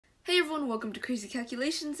everyone, welcome to Crazy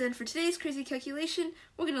Calculations, and for today's Crazy Calculation,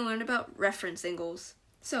 we're going to learn about reference angles.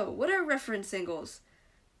 So, what are reference angles?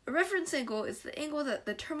 A reference angle is the angle that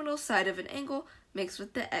the terminal side of an angle makes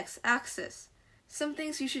with the x-axis. Some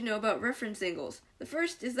things you should know about reference angles. The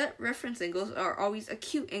first is that reference angles are always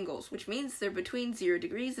acute angles, which means they're between 0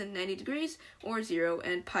 degrees and 90 degrees, or 0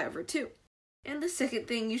 and pi over 2. And the second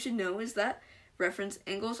thing you should know is that reference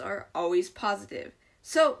angles are always positive.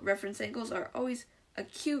 So, reference angles are always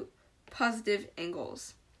acute positive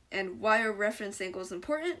angles. And why are reference angles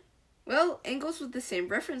important? Well, angles with the same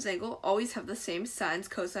reference angle always have the same sines,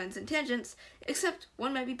 cosines, and tangents, except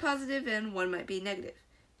one might be positive and one might be negative.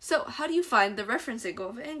 So, how do you find the reference angle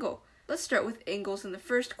of an angle? Let's start with angles in the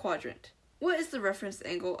first quadrant. What is the reference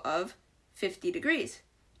angle of 50 degrees?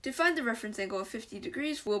 To find the reference angle of 50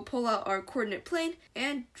 degrees, we'll pull out our coordinate plane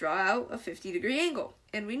and draw out a 50-degree angle.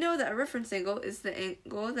 And we know that a reference angle is the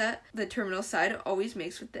angle that the terminal side always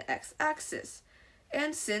makes with the x-axis.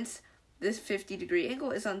 And since this 50-degree angle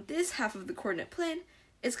is on this half of the coordinate plane,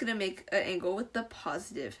 it's going to make an angle with the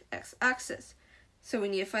positive x-axis. So we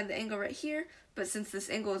need to find the angle right here, but since this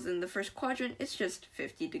angle is in the first quadrant, it's just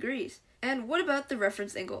 50 degrees. And what about the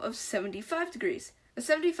reference angle of 75 degrees? A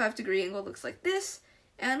 75-degree angle looks like this,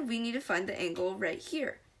 and we need to find the angle right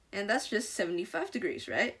here. And that's just 75 degrees,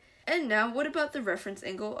 right? And now, what about the reference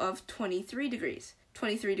angle of 23 degrees?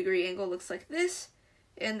 23-degree angle looks like this,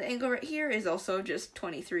 and the angle right here is also just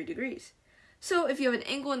 23 degrees. So, if you have an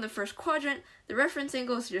angle in the first quadrant, the reference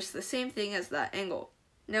angle is just the same thing as that angle.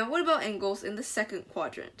 Now, what about angles in the second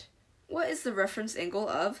quadrant? What is the reference angle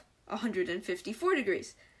of 154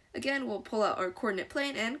 degrees? Again, we'll pull out our coordinate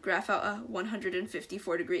plane and graph out a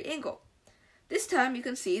 154-degree angle. This time, you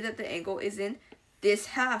can see that the angle is in this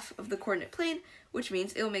half of the coordinate plane, which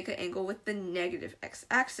means it will make an angle with the negative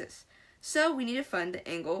x-axis. So we need to find the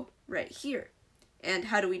angle right here. And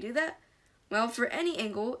how do we do that? Well, for any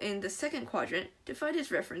angle in the second quadrant, to find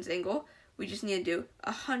its reference angle, we just need to do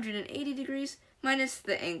 180 degrees minus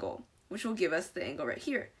the angle, which will give us the angle right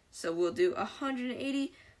here. So we'll do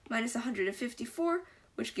 180 minus 154,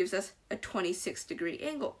 which gives us a 26-degree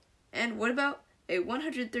angle. And what about a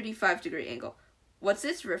 135-degree angle? What's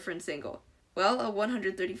its reference angle? Well, a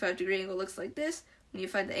 135-degree angle looks like this. We need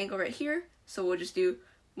to find the angle right here, so we'll just do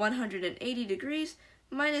 180 degrees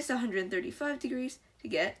minus 135 degrees to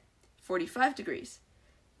get 45 degrees.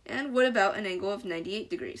 And what about an angle of 98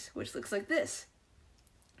 degrees, which looks like this?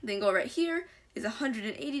 The angle right here is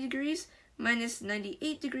 180 degrees minus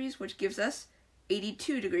 98 degrees, which gives us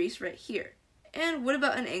 82 degrees right here. And what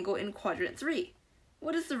about an angle in Quadrant III?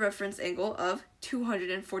 What is the reference angle of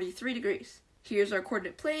 243 degrees? Here's our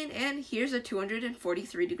coordinate plane, and here's a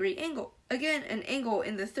 243-degree angle. Again, an angle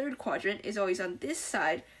in the third quadrant is always on this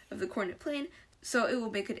side of the coordinate plane, so it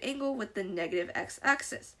will make an angle with the negative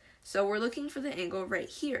x-axis. So we're looking for the angle right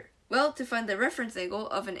here. Well, to find the reference angle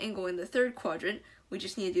of an angle in the third quadrant, we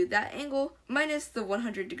just need to do that angle minus the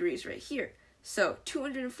 100 degrees right here. So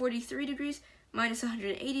 243 degrees minus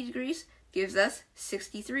 180 degrees gives us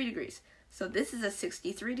 63 degrees. So this is a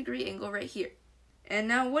 63-degree angle right here. And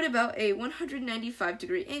now what about a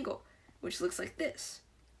 195-degree angle, which looks like this?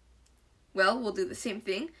 Well, we'll do the same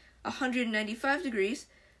thing. 195 degrees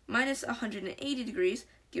minus 180 degrees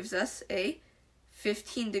gives us a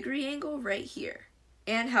 15-degree angle right here.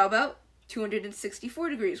 And how about 264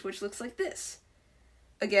 degrees, which looks like this?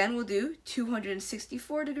 Again, we'll do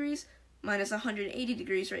 264 degrees minus 180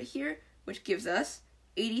 degrees right here, which gives us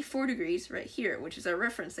 84 degrees right here, which is our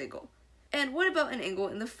reference angle. And what about an angle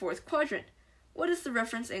in the fourth quadrant? What is the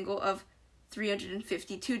reference angle of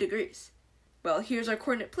 352 degrees? Well, here's our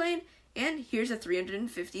coordinate plane, and here's a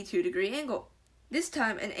 352-degree angle. This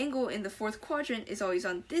time, an angle in the fourth quadrant is always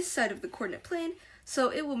on this side of the coordinate plane, so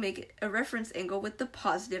it will make it a reference angle with the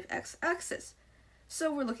positive x-axis.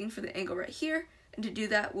 So we're looking for the angle right here, and to do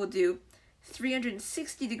that, we'll do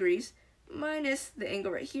 360 degrees minus the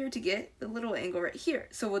angle right here to get the little angle right here.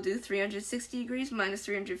 So we'll do 360 degrees minus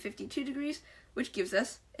 352 degrees, which gives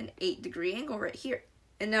us an 8-degree angle right here.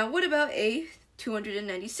 And now what about a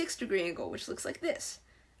 296-degree angle, which looks like this?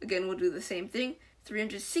 Again, we'll do the same thing.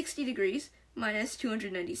 360 degrees minus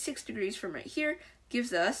 296 degrees from right here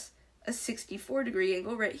gives us a 64-degree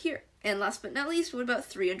angle right here. And last but not least, what about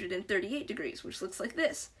 338 degrees, which looks like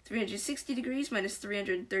this? 360 degrees minus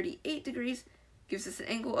 338 degrees gives us an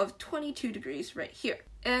angle of 22 degrees right here.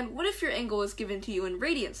 And what if your angle is given to you in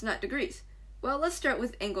radians, not degrees? Well, let's start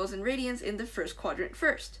with angles and radians in the first quadrant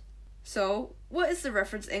first. So, what is the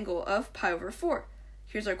reference angle of pi over 4?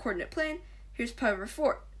 Here's our coordinate plane, here's pi over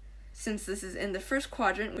 4. Since this is in the first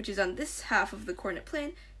quadrant, which is on this half of the coordinate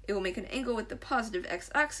plane, it will make an angle with the positive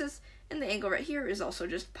x-axis, and the angle right here is also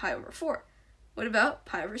just pi over 4. What about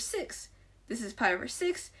pi over 6? This is pi over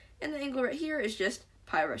 6, and the angle right here is just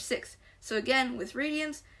pi over 6. So again, with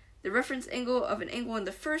radians, the reference angle of an angle in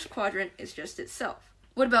the first quadrant is just itself.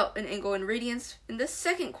 What about an angle in radians in the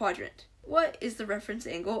second quadrant? What is the reference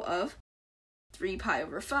angle of 3 pi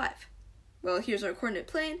over 5? Well, here's our coordinate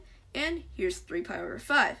plane, and here's 3 pi over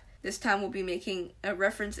 5. This time we'll be making a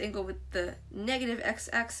reference angle with the negative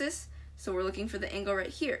x-axis, so we're looking for the angle right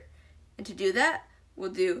here. And to do that,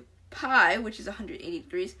 we'll do pi, which is 180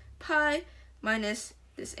 degrees, pi minus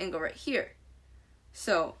this angle right here.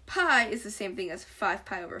 So pi is the same thing as 5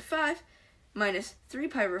 pi over 5 minus 3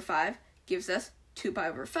 pi over 5 gives us 2 pi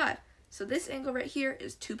over 5. So this angle right here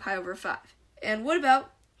is 2 pi over 5. And what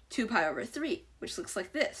about 2 pi over 3, which looks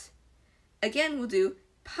like this? Again, we'll do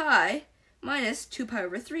pi minus 2 pi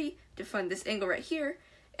over 3 to find this angle right here,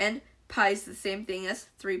 and pi is the same thing as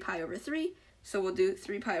 3 pi over 3, so we'll do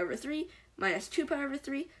 3 pi over 3 minus 2 pi over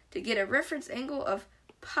 3 to get a reference angle of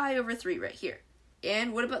pi over 3 right here.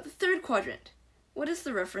 And what about the third quadrant? What is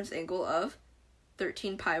the reference angle of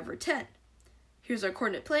 13 pi over 10? Here's our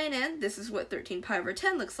coordinate plane, and this is what 13 pi over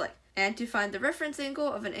 10 looks like. And to find the reference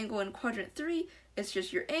angle of an angle in quadrant 3, it's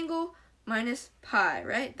just your angle minus pi,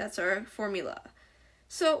 right? That's our formula.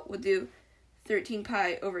 So we'll do 13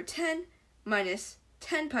 pi over 10 minus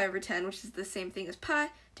 10 pi over 10, which is the same thing as pi,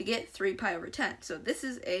 to get 3 pi over 10. So this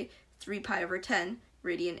is a 3 pi over 10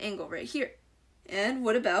 radian angle right here. And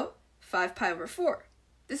what about 5 pi over 4?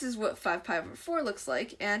 This is what 5 pi over 4 looks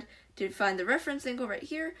like, and to find the reference angle right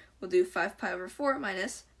here, we'll do 5 pi over 4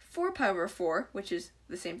 minus 4 pi over 4, which is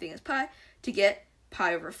the same thing as pi, to get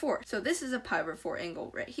pi over 4. So this is a pi over 4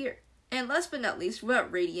 angle right here. And last but not least, what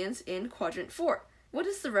about radians in quadrant 4? What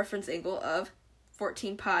is the reference angle of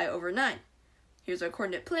 14 pi over 9? Here's our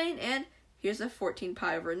coordinate plane, and here's a 14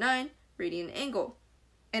 pi over 9 radian angle.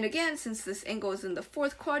 And again, since this angle is in the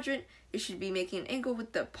fourth quadrant, it should be making an angle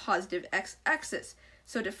with the positive x-axis.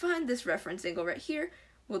 So to find this reference angle right here,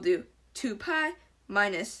 we'll do 2 pi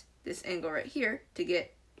minus this angle right here to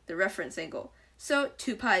get the reference angle. So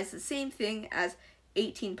 2 pi is the same thing as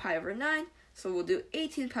 18 pi over 9, so we'll do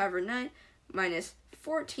 18 pi over 9 minus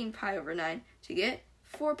 14 pi over 9 to get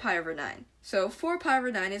 4 pi over 9. So 4 pi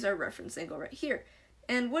over 9 is our reference angle right here.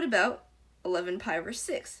 And what about 11 pi over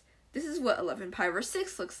 6? This is what 11 pi over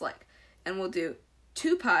 6 looks like. And we'll do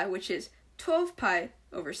 2 pi, which is 12 pi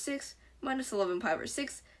over 6 minus 11 pi over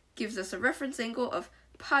 6 gives us a reference angle of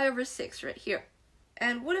pi over 6 right here.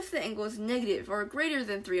 And what if the angle is negative or greater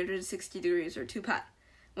than 360 degrees or 2 pi?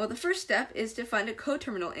 Well, the first step is to find a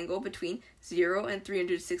coterminal angle between 0 and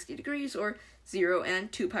 360 degrees, or 0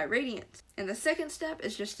 and 2 pi radians. And the second step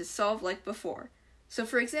is just to solve like before. So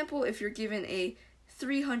for example, if you're given a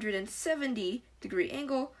 370 degree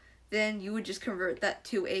angle, then you would just convert that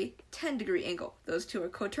to a 10 degree angle. Those two are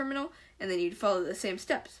coterminal, and then you'd follow the same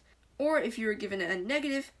steps. Or if you were given a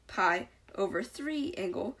negative pi over 3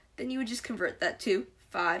 angle, then you would just convert that to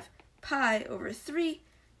 5 pi over 3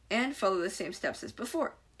 and follow the same steps as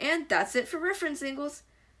before. And that's it for reference angles.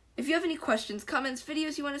 If you have any questions, comments,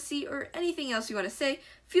 videos you want to see, or anything else you want to say,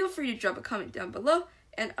 feel free to drop a comment down below.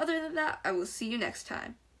 And other than that, I will see you next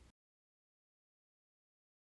time.